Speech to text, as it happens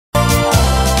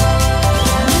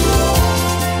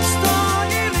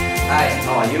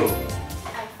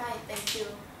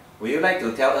Would you like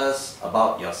to tell us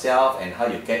about yourself and how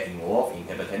you get involved in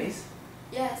table tennis?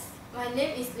 Yes, my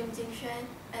name is Lim Jing Shuen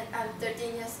and I'm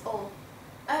 13 years old.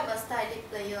 I'm a Star League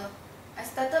player. I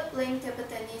started playing table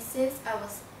tennis since I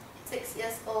was 6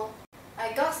 years old.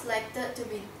 I got selected to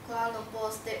be Kuala Lumpur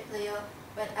state player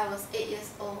when I was 8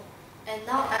 years old, and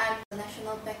now I'm a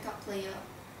national backup player.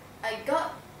 I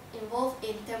got involved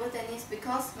in table tennis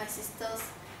because my sisters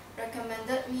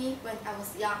recommended me when I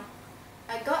was young.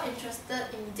 I got interested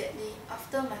immediately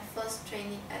after my first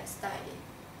training at Star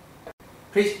League.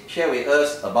 Please share with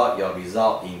us about your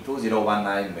result in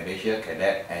 2019 Malaysia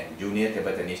Cadet and Junior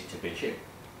Table Tennis Championship.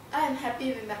 I am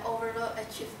happy with my overall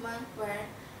achievement where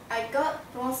I got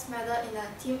bronze medal in a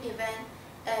team event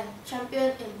and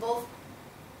champion in both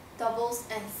doubles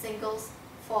and singles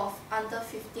for under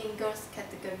 15 girls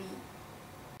category.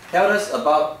 Tell us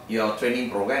about your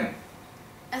training program.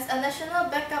 As a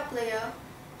national backup player,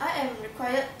 I am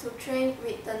required to train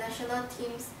with the national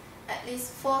teams at least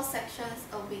 4 sections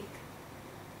a week.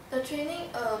 The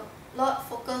training a lot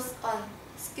focused on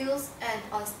skills and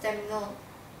on stamina.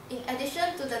 In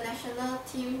addition to the national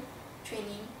team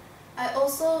training, I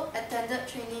also attended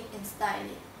training in Star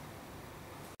League.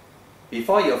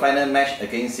 Before your final match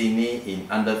against Sydney in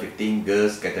under 15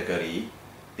 girls category,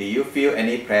 did you feel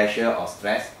any pressure or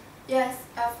stress? Yes,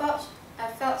 I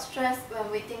felt stressed when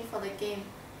waiting for the game.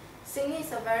 Sydney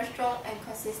is a very strong and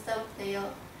consistent player.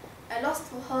 I lost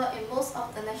to her in most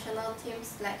of the national team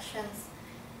selections,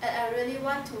 and I really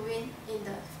want to win in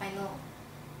the final.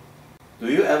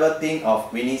 Do you ever think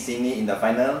of winning Sydney in the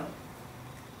final?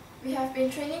 We have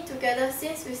been training together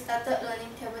since we started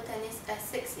learning table tennis at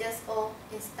 6 years old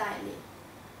in Star League.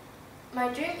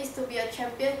 My dream is to be a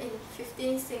champion in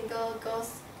 15 single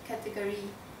girls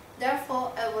category.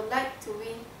 Therefore, I would like to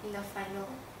win in the final.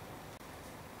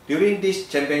 During this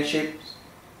championship,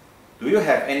 do you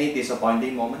have any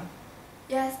disappointing moment?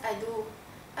 Yes, I do.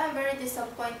 I am very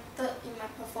disappointed in my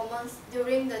performance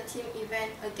during the team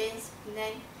event against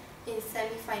Penang in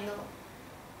semi-final.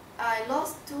 I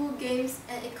lost 2 games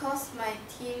and it caused my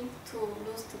team to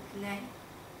lose to Penang.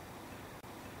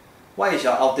 What is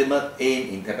your ultimate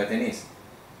aim in table tennis?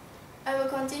 I will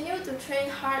continue to train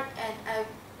hard and I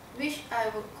wish I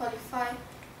would qualify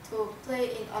to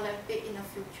play in Olympic in the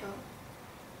future.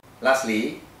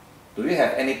 Lastly, do you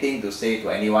have anything to say to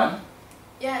anyone?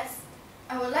 Yes,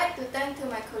 I would like to thank to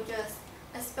my coaches,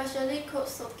 especially Coach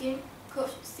So Kim, Coach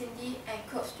Cindy and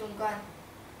Coach Jung Guan.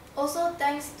 Also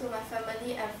thanks to my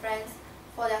family and friends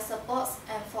for their supports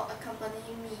and for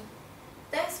accompanying me.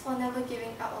 Thanks for never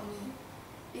giving up on me.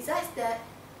 Besides that,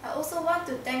 I also want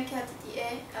to thank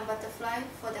KTTA and Butterfly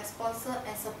for their sponsor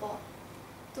and support.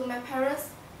 To my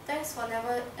parents, thanks for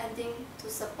never ending to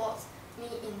support me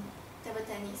in table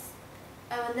tennis.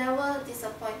 I will never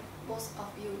disappoint both of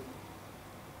you.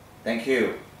 Thank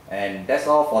you. And that's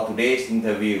all for today's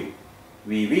interview.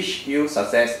 We wish you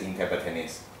success in table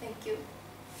tennis. Thank you.